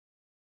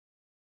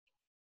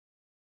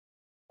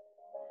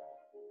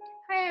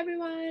Hi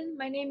everyone,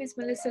 my name is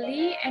Melissa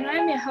Lee and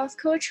I'm your health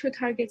coach who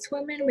targets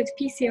women with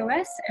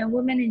PCOS and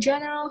women in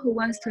general who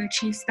wants to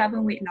achieve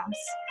stubborn weight loss.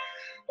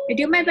 I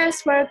do my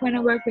best work when I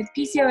work with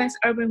PCOS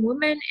urban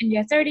women in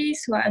their 30s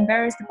who are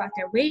embarrassed about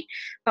their weight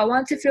but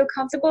want to feel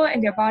comfortable in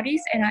their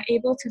bodies and are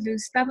able to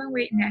lose stubborn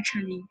weight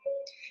naturally.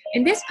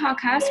 In this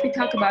podcast, we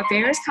talk about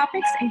various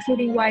topics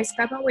including why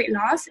stubborn weight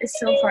loss is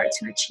so hard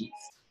to achieve.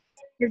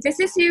 If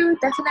this is you,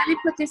 definitely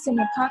put this in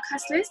your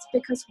podcast list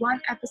because one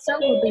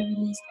episode will be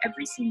released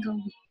every single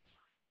week.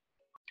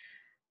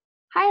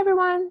 Hi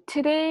everyone,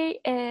 today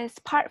is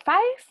part 5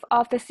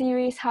 of the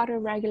series How to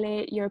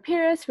Regulate Your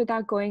Periods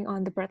Without Going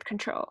on the Birth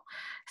Control.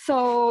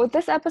 So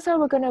this episode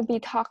we're going to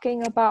be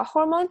talking about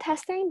hormone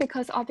testing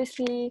because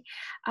obviously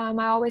I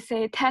always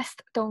say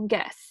test, don't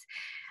guess.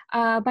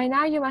 By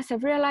now you must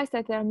have realized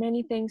that there are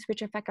many things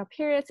which affect our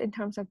periods in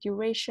terms of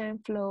duration,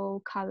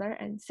 flow, color,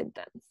 and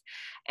symptoms.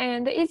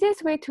 And the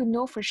easiest way to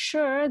know for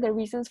sure the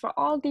reasons for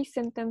all these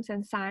symptoms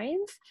and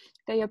signs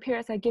that your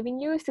periods are giving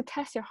you is to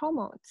test your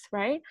hormones,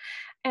 right?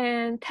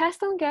 And test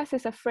don't guess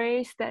is a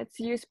phrase that's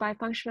used by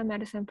functional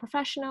medicine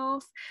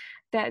professionals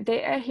that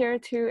they adhere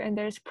to, and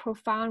there's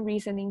profound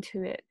reasoning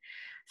to it.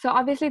 So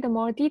obviously, the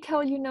more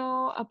detail you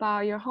know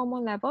about your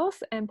hormone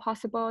levels and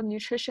possible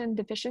nutrition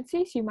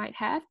deficiencies you might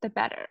have, the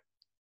better.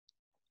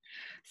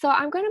 So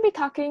I'm going to be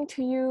talking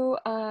to you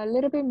a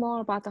little bit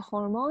more about the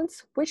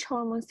hormones, which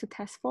hormones to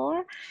test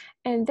for,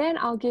 and then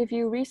I'll give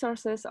you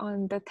resources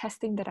on the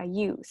testing that I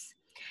use.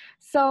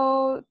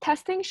 So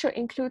testing should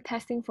include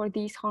testing for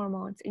these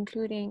hormones,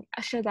 including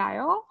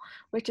estradiol,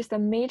 which is the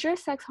major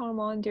sex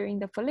hormone during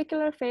the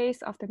follicular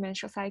phase of the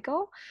menstrual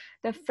cycle,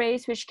 the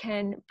phase which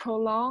can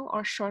prolong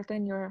or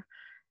shorten your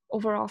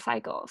overall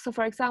cycle. So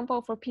for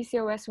example, for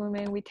PCOS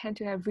women, we tend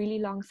to have really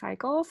long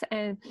cycles,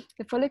 and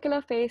the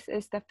follicular phase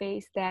is the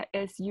phase that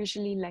is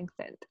usually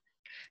lengthened.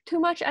 Too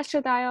much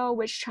estradiol,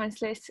 which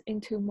translates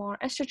into more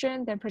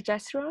estrogen than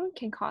progesterone,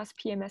 can cause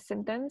PMS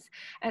symptoms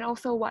and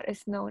also what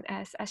is known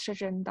as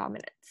estrogen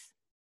dominance.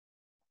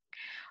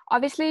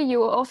 Obviously, you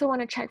will also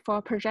want to check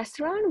for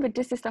progesterone, but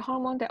this is the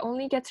hormone that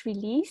only gets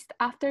released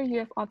after you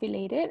have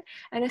ovulated,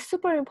 and it's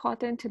super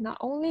important to not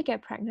only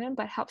get pregnant,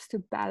 but helps to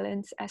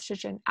balance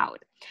estrogen out.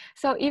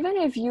 So even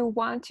if you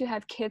want to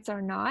have kids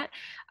or not,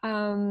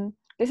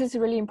 this is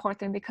really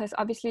important because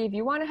obviously if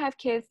you want to have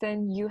kids,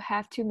 then you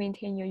have to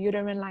maintain your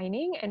uterine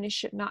lining and it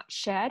should not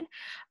shed.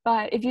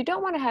 But if you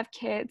don't want to have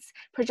kids,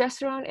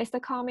 progesterone is the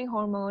calming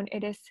hormone.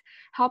 It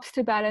helps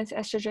to balance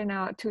estrogen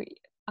out to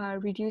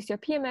reduce your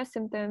PMS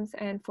symptoms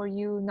and for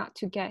you not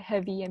to get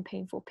heavy and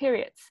painful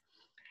periods.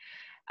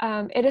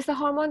 It is a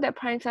hormone that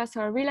primes us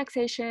for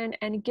relaxation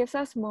and gives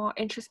us more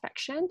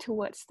introspection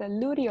towards the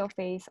luteal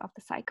phase of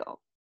the cycle.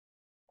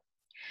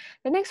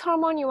 The next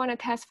hormone you want to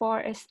test for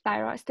is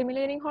thyroid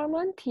stimulating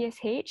hormone,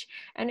 TSH,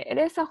 and it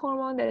is a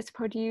hormone that is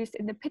produced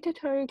in the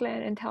pituitary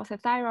gland and tells the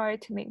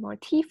thyroid to make more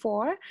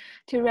T4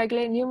 to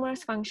regulate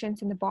numerous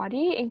functions in the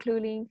body,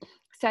 including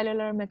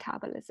cellular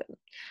metabolism.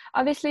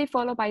 Obviously,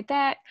 followed by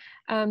that,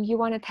 you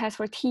want to test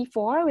for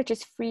T4, which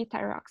is free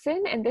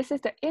thyroxine, and this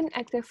is the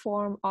inactive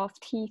form of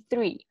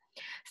T3.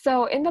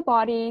 So in the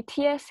body,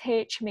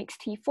 TSH makes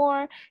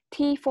T4.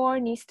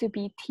 T4 needs to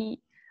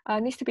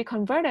be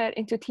converted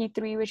into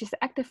T3, which is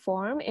the active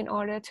form, in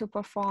order to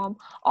perform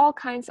all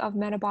kinds of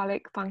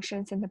metabolic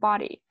functions in the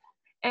body.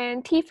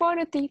 And T4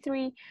 to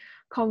T3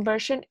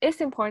 conversion is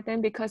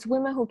important because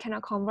women who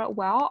cannot convert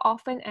well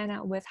often end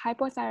up with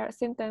hypothyroid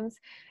symptoms,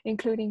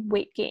 including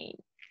weight gain.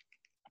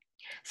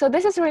 So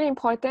this is really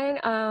important.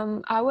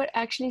 I would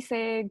actually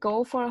say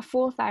go for a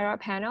full thyroid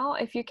panel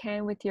if you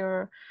can with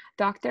your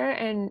doctor.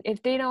 And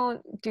if they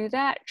don't do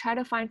that, try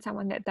to find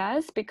someone that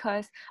does,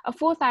 because a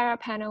full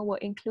thyroid panel will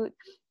include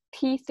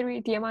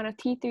T3, the amount of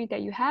T3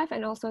 that you have,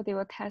 and also they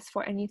will test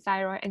for any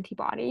thyroid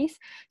antibodies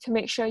to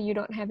make sure you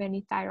don't have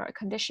any thyroid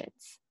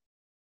conditions.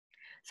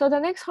 So the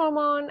next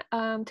hormone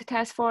to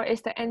test for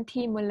is the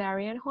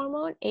anti-Mullerian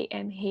hormone,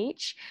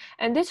 AMH,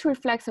 and this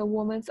reflects a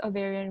woman's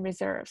ovarian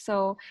reserve.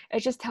 So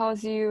it just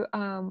tells you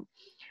on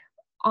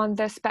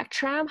the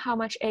spectrum how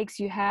much eggs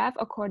you have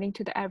according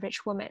to the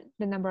average woman,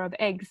 the number of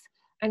eggs.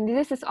 And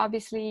this is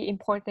obviously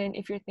important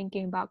if you're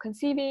thinking about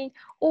conceiving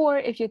or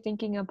if you're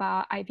thinking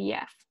about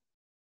IVF.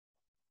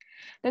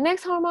 The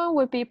next hormone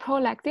would be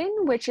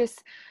prolactin, which is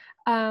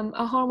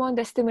a hormone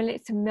that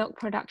stimulates milk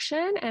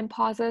production and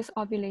pauses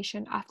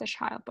ovulation after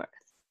childbirth.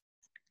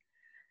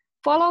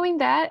 Following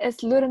that is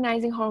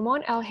luteinizing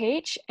hormone,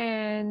 LH,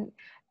 and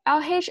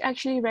LH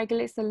actually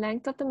regulates the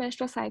length of the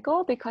menstrual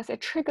cycle because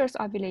it triggers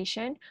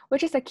ovulation,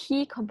 which is a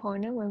key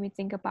component when we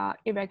think about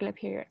irregular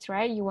periods,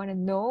 right? You want to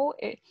know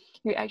if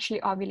you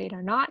actually ovulate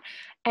or not.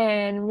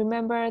 And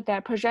remember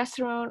that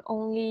progesterone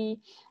only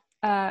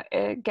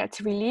it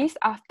gets released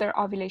after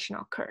ovulation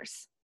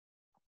occurs.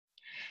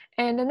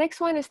 And the next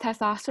one is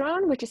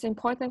testosterone, which is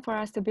important for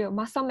us to build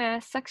muscle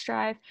mass, sex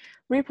drive,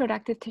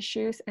 reproductive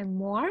tissues, and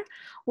more.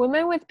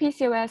 Women with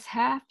PCOS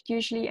have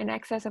usually an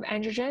excess of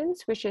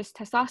androgens, which is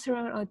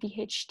testosterone or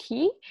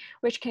DHT,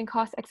 which can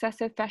cause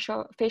excessive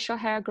facial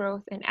hair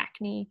growth and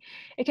acne.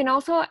 It can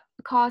also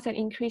cause an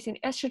increase in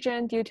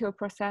estrogen due to a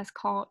process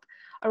called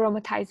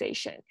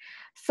aromatization.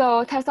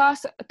 So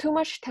too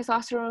much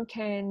testosterone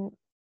can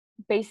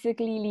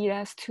basically lead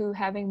us to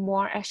having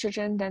more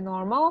estrogen than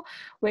normal,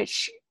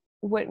 which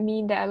would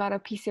mean that a lot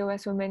of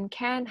PCOS women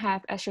can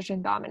have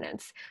estrogen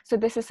dominance. So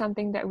this is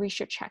something that we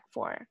should check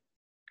for.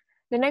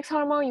 The next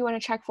hormone you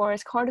want to check for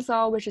is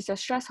cortisol, which is a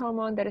stress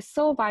hormone that is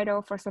so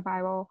vital for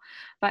survival,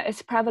 but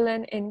is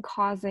prevalent in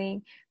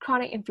causing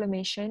chronic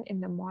inflammation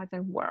in the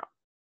modern world.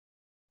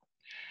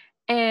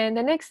 And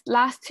the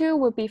last two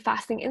will be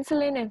fasting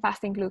insulin and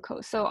fasting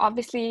glucose. So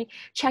obviously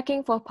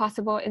checking for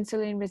possible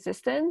insulin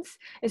resistance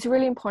is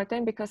really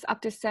important because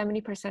up to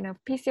 70% of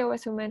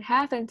PCOS women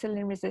have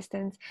insulin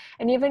resistance.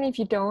 And even if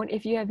you don't,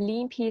 if you have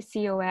lean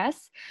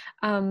PCOS,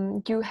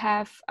 you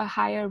have a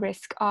higher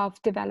risk of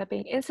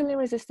developing insulin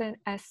resistance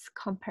as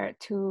compared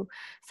to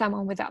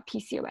someone without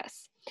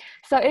PCOS.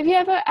 So if you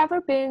ever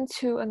been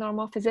to a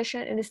normal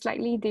physician, it is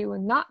likely they will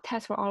not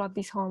test for all of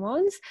these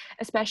hormones,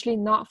 especially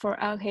not for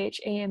LH,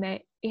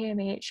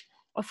 AMH,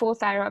 a full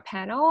thyroid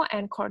panel,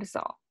 and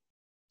cortisol.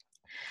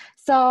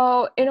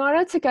 So in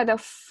order to get a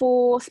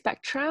full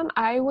spectrum,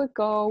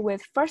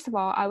 first of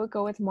all, I would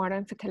go with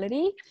Modern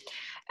Fertility.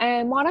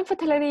 And Modern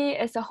Fertility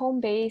is a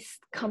home-based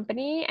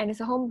company, and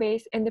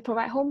they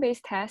provide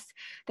home-based tests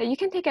that you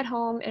can take at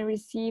home and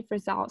receive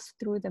results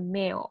through the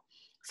mail.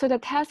 So the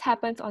test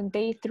happens on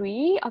day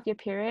 3 of your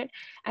period,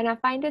 and I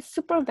find it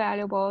super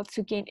valuable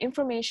to gain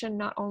information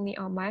not only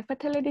on my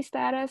fertility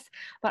status,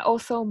 but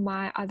also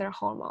my other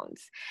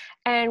hormones.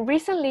 And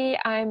recently,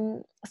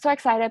 I'm so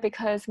excited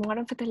because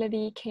Modern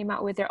Fertility came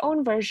out with their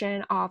own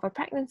version of a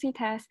pregnancy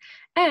test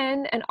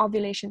and an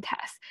ovulation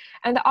test.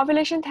 And the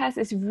ovulation test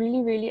is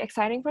really, really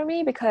exciting for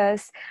me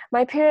because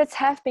my periods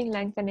have been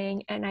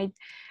lengthening, and I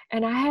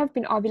have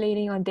been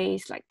ovulating on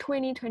days like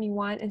 20,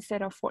 21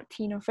 instead of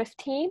 14 or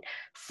 15.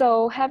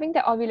 So having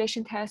the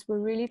ovulation test will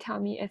really tell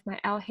me if my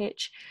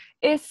LH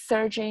is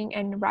surging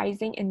and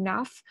rising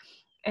enough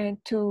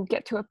and to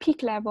get to a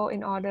peak level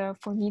in order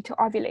for me to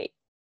ovulate.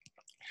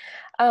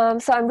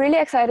 So I'm really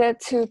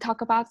excited to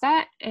talk about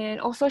that and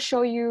also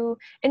show you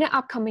in an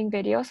upcoming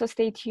video. So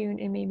stay tuned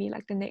in maybe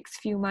like the next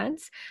few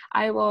months.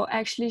 I will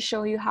actually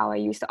show you how I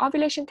use the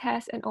ovulation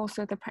test and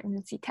also the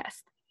pregnancy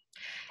test.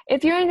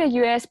 If you're in the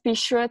US, be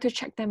sure to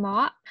check them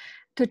out.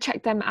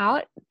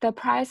 The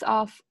price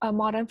of a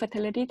Modern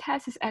Fertility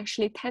test is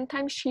actually 10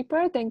 times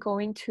cheaper than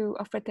going to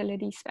a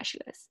fertility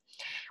specialist.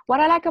 What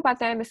I like about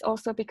them is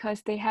also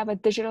because they have a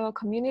digital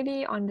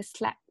community on the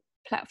Slack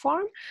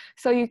platform,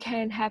 so you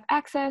can have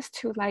access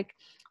to like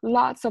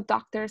lots of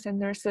doctors and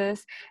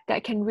nurses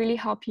that can really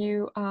help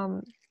you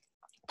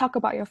talk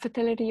about your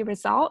fertility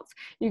results.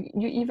 You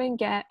even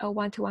get a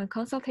one-to-one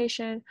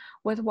consultation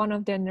with one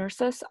of their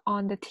nurses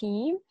on the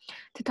team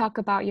to talk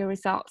about your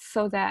results,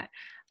 so that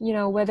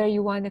whether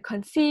you want to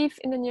conceive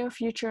in the near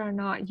future or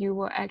not, you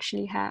will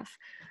actually have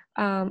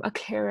a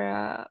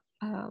clearer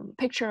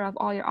picture of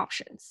all your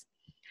options.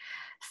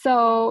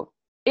 So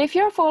if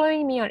you're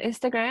following me on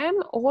Instagram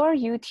or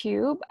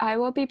YouTube, I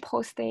will be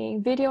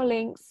posting video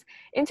links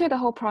into the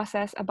whole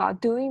process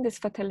about doing this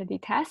fertility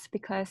test,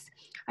 because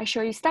I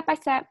show you step by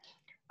step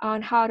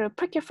on how to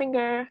prick your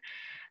finger.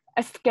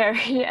 As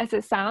scary as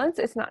it sounds,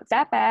 it's not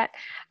that bad.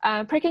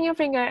 Pricking your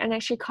finger and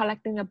actually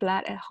collecting the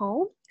blood at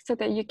home so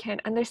that you can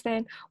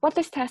understand what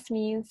this test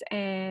means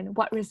and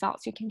what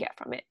results you can get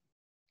from it.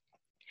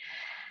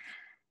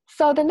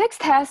 So the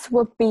next test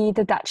would be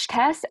the Dutch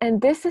test, and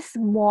this is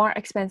more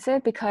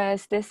expensive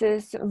because this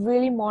is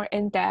really more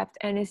in-depth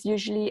and is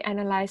usually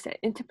analyzed and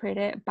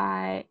interpreted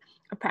by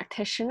a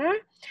practitioner.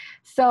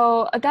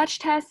 So a Dutch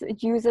test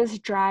uses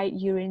dry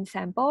urine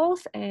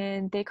samples,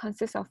 and they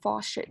consist of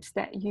 4 strips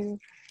that you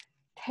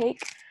take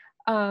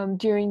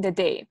during the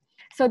day.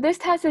 So this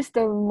test is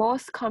the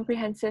most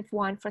comprehensive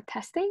one for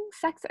testing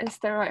sex and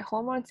steroid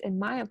hormones, in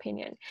my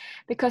opinion,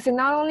 because it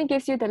not only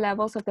gives you the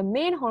levels of the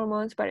main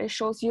hormones, but it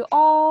shows you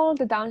all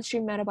the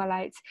downstream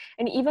metabolites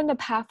and even the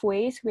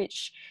pathways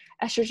which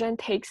estrogen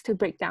takes to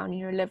break down in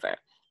your liver.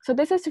 So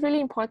this is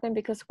really important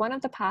because one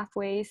of the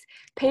pathways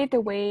paved the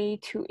way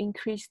to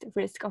increased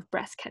risk of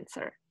breast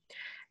cancer.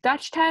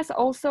 Dutch test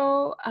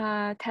also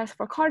tests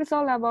for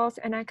cortisol levels,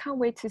 and I can't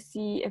wait to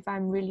see if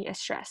I'm really as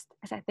stressed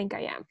as I think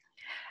I am.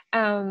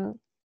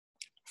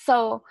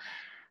 So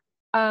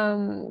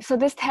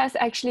this test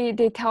actually,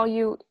 they tell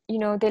you,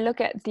 they look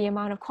at the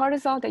amount of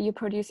cortisol that you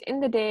produce in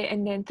the day,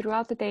 and then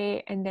throughout the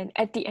day, and then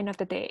at the end of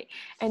the day.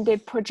 And they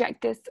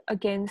project this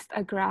against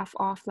a graph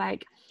of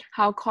like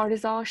how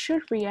cortisol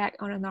should react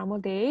on a normal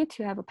day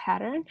to have a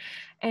pattern.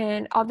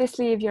 And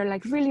obviously, if you're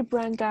like really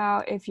burned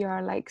out, if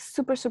you're like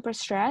super, super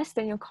stressed,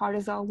 then your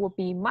cortisol will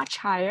be much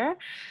higher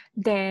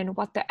than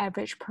what the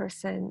average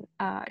person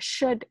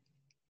should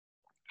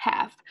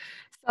have.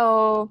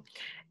 So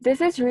this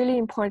is really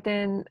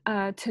important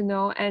to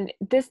know, and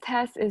this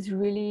test is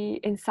really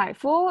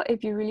insightful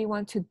if you really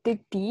want to dig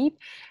deep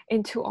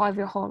into all of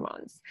your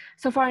hormones.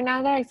 So for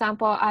another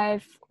example,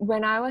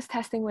 when I was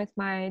testing with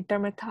my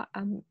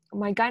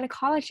my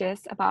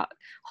gynecologist about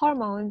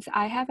hormones,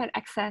 I have an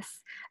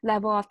excess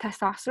level of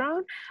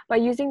testosterone.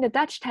 But using the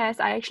Dutch test,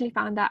 I actually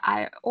found that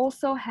I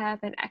also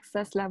have an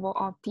excess level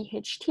of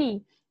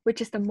DHT,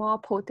 which is the more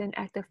potent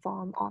active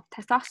form of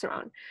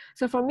testosterone.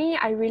 So for me,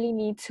 I really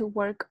need to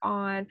work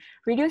on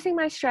reducing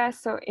my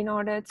stress in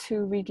order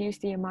to reduce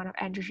the amount of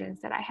androgens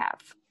that I have.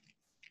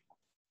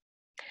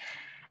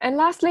 And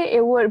lastly,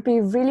 it would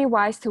be really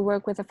wise to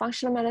work with a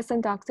functional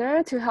medicine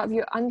doctor to help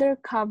you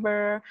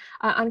uncover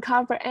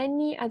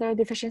any other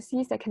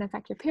deficiencies that can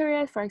affect your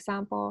period. For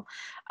example,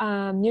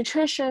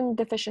 nutrition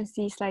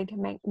deficiencies like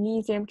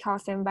magnesium,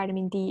 calcium,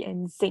 vitamin D,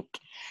 and zinc.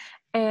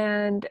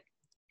 And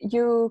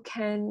you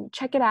can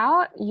check it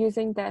out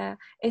using the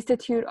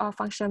Institute of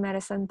Functional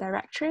Medicine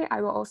directory.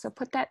 I will also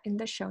put that in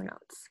the show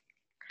notes.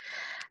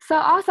 So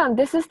awesome.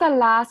 This is the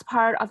last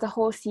part of the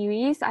whole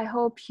series. I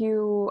hope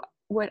you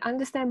would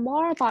understand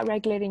more about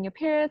regulating your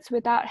periods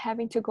without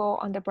having to go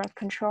on the birth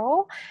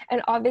control.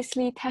 And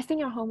obviously, testing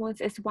your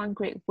hormones is one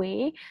great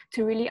way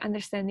to really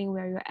understanding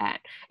where you're at.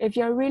 If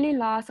you're really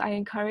lost, I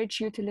encourage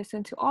you to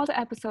listen to all the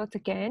episodes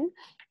again.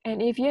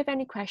 And if you have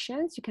any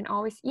questions, you can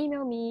always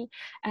email me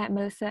at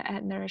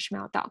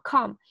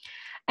melissa@nourishmouth.com.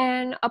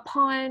 And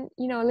upon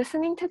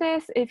listening to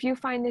this, if you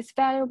find this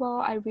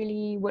valuable, I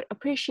really would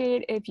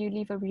appreciate if you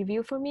leave a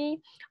review for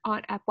me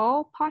on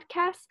Apple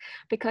Podcasts,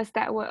 because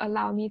that will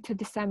allow me to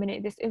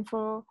disseminate this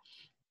info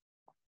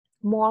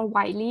more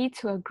widely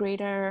to a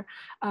greater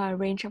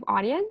range of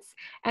audience.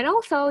 And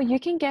also, you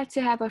can get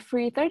to have a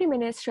free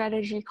 30-minute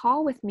strategy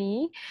call with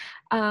me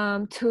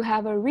to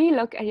have a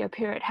relook at your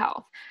period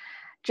health.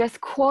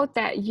 Just quote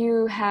that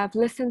you have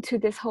listened to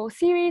this whole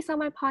series on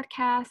my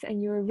podcast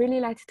and you would really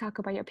like to talk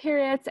about your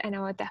periods, and I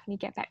will definitely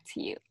get back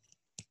to you.